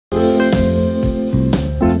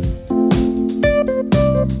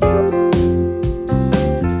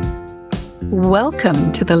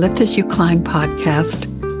Welcome to the Lift As You Climb podcast,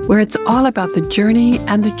 where it's all about the journey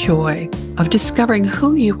and the joy of discovering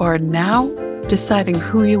who you are now, deciding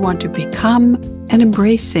who you want to become, and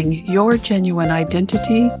embracing your genuine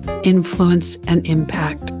identity, influence, and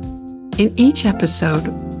impact. In each episode,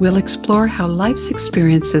 we'll explore how life's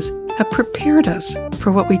experiences have prepared us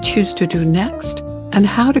for what we choose to do next and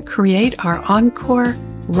how to create our encore,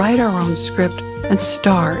 write our own script, and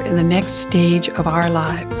star in the next stage of our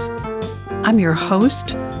lives. I'm your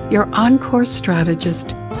host, your encore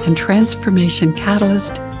strategist and transformation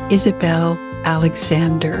catalyst, Isabel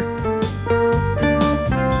Alexander.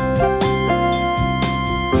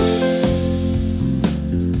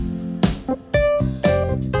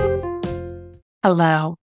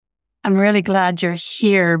 Hello. I'm really glad you're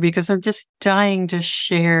here because I'm just dying to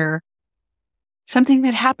share something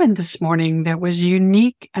that happened this morning that was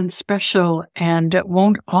unique and special and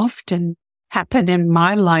won't often happen in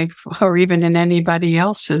my life or even in anybody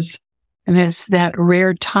else's. And it's that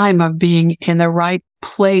rare time of being in the right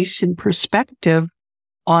place and perspective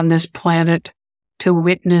on this planet to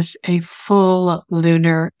witness a full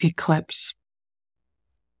lunar eclipse.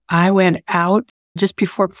 I went out just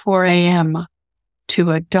before 4 a.m.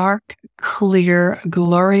 to a dark, clear,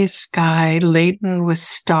 glorious sky laden with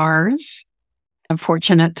stars. I'm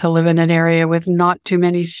fortunate to live in an area with not too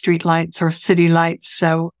many streetlights or city lights,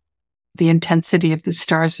 so the intensity of the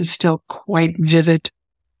stars is still quite vivid.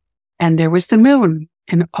 And there was the moon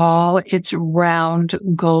in all its round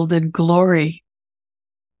golden glory.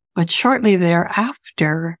 But shortly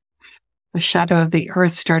thereafter, the shadow of the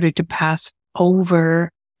earth started to pass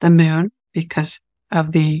over the moon because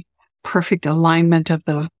of the perfect alignment of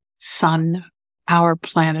the sun, our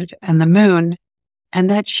planet, and the moon. And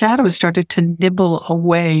that shadow started to nibble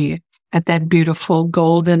away at that beautiful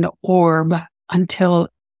golden orb until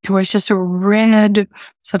it was just a red,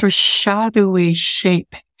 sort of shadowy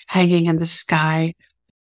shape hanging in the sky.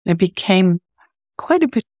 It became quite a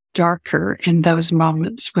bit darker in those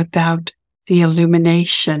moments without the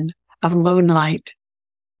illumination of moonlight.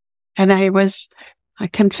 And I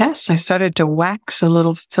confess, I started to wax a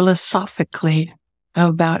little philosophically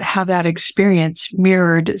about how that experience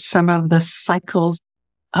mirrored some of the cycles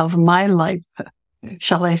of my life.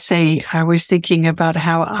 Shall I say, I was thinking about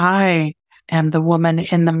how I am the woman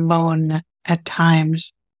in the moon at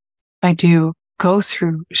times. I do go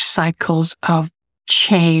through cycles of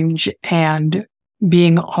change and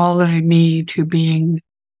being all of me to being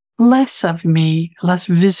less of me, less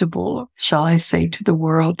visible, shall I say, to the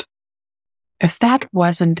world. If that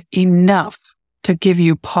wasn't enough to give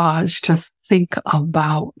you pause to think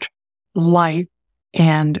about life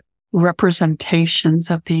and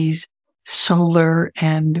representations of these solar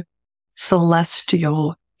and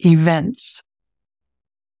celestial events,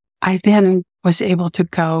 I then was able to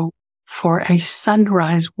go for a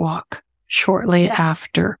sunrise walk shortly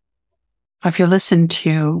after. If you listen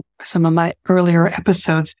to some of my earlier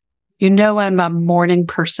episodes, you know I'm a morning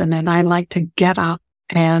person and I like to get up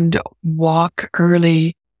and walk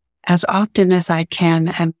early as often as I can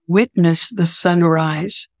and witness the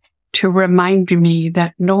sunrise to remind me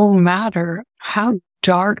that no matter how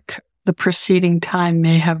dark the preceding time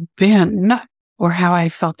may have been or how I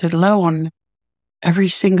felt alone, every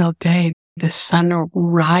single day the sun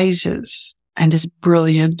rises and is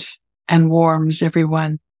brilliant and warms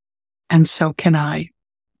everyone. And so can I.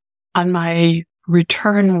 On my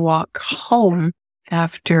return walk home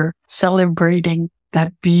after celebrating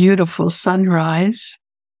that beautiful sunrise,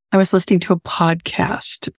 I was listening to a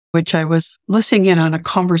podcast, which I was listening in on a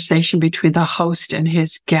conversation between the host and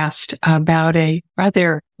his guest about a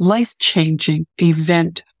rather life-changing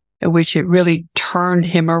event in which it really turned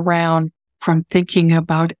him around from thinking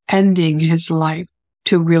about ending his life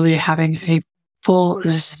to really having a full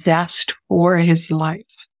zest for his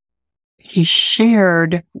life. He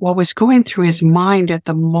shared what was going through his mind at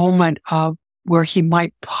the moment of where he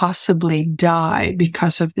might possibly die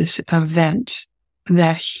because of this event,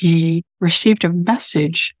 that he received a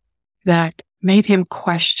message that made him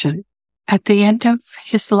question, at the end of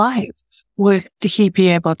his life, would he be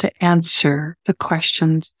able to answer the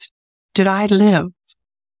questions, did I live?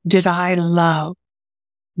 Did I love?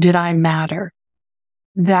 Did I matter?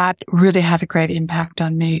 That really had a great impact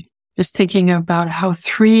on me. Just thinking about how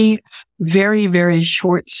 3 very, very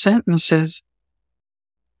short sentences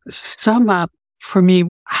sum up for me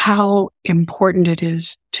how important it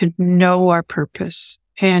is to know our purpose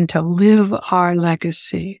and to live our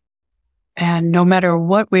legacy. And no matter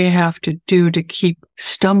what we have to do to keep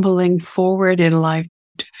stumbling forward in life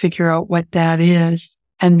to figure out what that is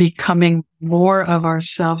and becoming more of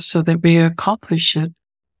ourselves so that we accomplish it,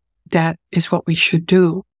 that is what we should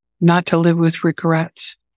do. not to live with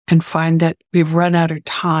regrets and find that we've run out of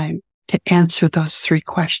time to answer those 3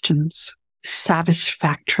 questions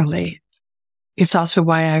satisfactorily. It's also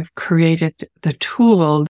why I've created the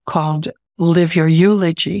tool called Live Your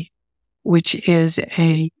Eulogy, which is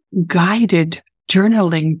a guided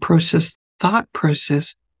journaling process, thought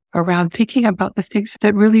process around thinking about the things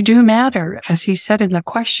that really do matter. As he said in the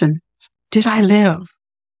question, did I live?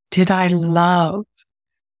 Did I love?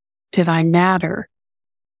 Did I matter?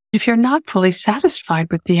 If you're not fully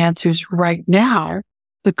satisfied with the answers right now,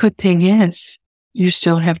 the good thing is you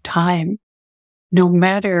still have time. No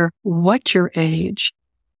matter what your age,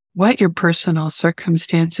 what your personal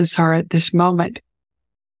circumstances are at this moment,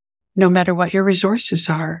 no matter what your resources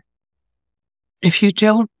are, if you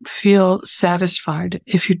don't feel satisfied,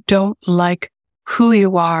 if you don't like who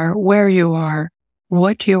you are, where you are,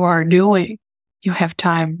 what you are doing, you have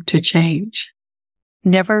time to change.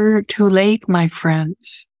 Never too late, my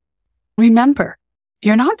friends. Remember,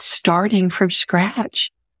 you're not starting from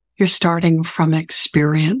scratch. You're starting from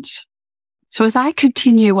experience. So as I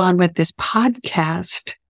continue on with this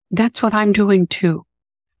podcast, that's what I'm doing too.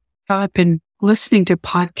 I've been listening to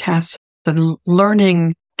podcasts and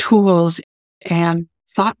learning tools and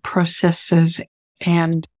thought processes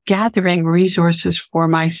and gathering resources for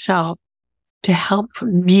myself to help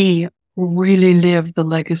me really live the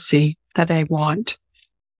legacy that I want.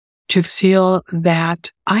 To feel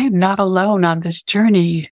that I am not alone on this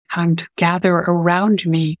journey and gather around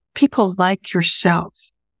me people like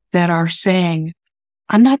yourself that are saying,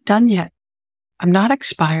 I'm not done yet. I'm not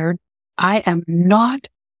expired. I am not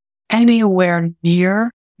anywhere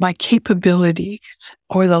near my capabilities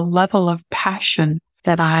or the level of passion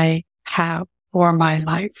that I have for my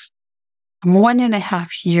life. I'm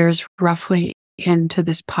 1.5 years roughly into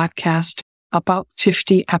this podcast, about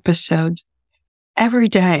 50 episodes. Every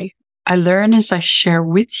day, I learn as I share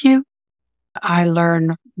with you. I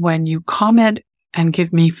learn when you comment and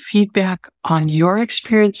give me feedback on your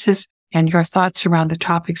experiences and your thoughts around the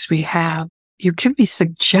topics we have. You give me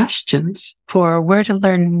suggestions for where to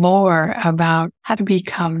learn more about how to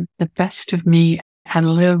become the best of me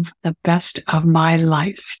and live the best of my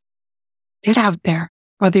life. Get out there.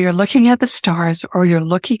 Whether you're looking at the stars or you're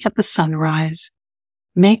looking at the sunrise,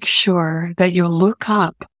 make sure that you look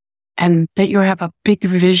up and that you have a big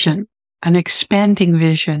vision, an expanding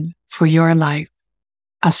vision for your life.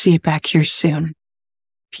 I'll see you back here soon.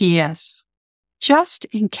 P.S. Just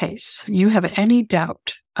in case you have any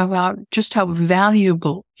doubt about just how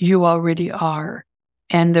valuable you already are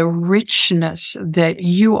and the richness that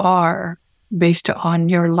you are based on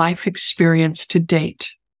your life experience to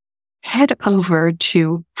date, head over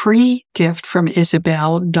to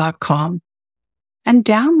freegiftfromisabel.com and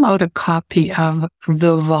download a copy of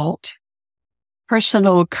The Vault,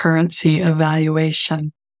 Personal Currency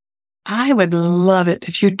Evaluation. I would love it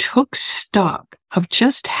if you took stock of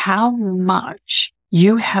just how much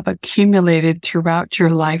you have accumulated throughout your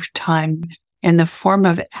lifetime in the form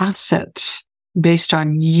of assets based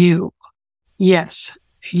on you. Yes,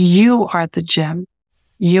 you are the gem.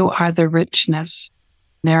 You are the richness.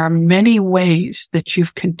 There are many ways that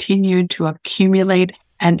you've continued to accumulate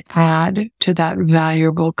and add to that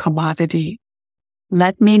valuable commodity.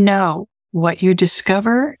 Let me know what you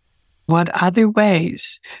discover, what other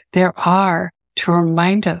ways there are to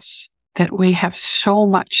remind us that we have so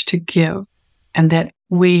much to give and that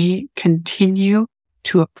we continue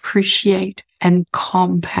to appreciate and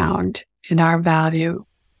compound in our value.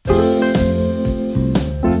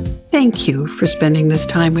 Thank you for spending this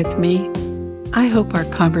time with me. I hope our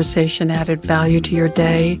conversation added value to your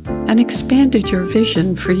day and expanded your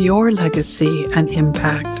vision for your legacy and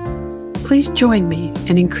impact. Please join me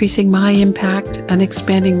in increasing my impact and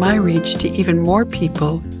expanding my reach to even more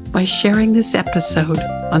people by sharing this episode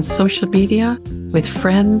on social media with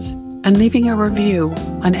friends and leaving a review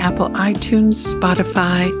on Apple iTunes,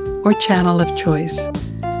 Spotify, or channel of choice.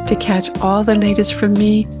 To catch all the latest from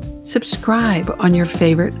me, subscribe on your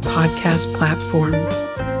favorite podcast platform.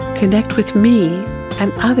 Connect with me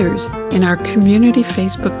and others in our community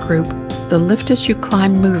Facebook group, the Lift As You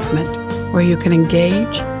Climb Movement, where you can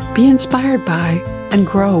engage, be inspired by, and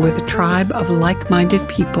grow with a tribe of like-minded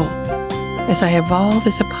people. As I evolve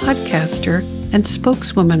as a podcaster and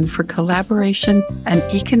spokeswoman for collaboration and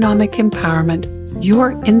economic empowerment,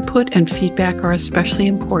 your input and feedback are especially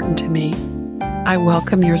important to me. I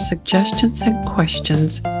welcome your suggestions and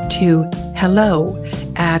questions to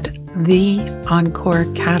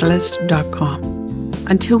hello@theencorecatalyst.com.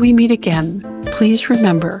 Until we meet again, please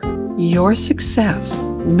remember, your success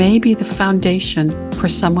may be the foundation for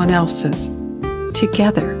someone else's.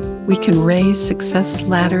 Together, we can raise success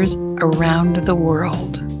ladders around the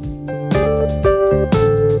world.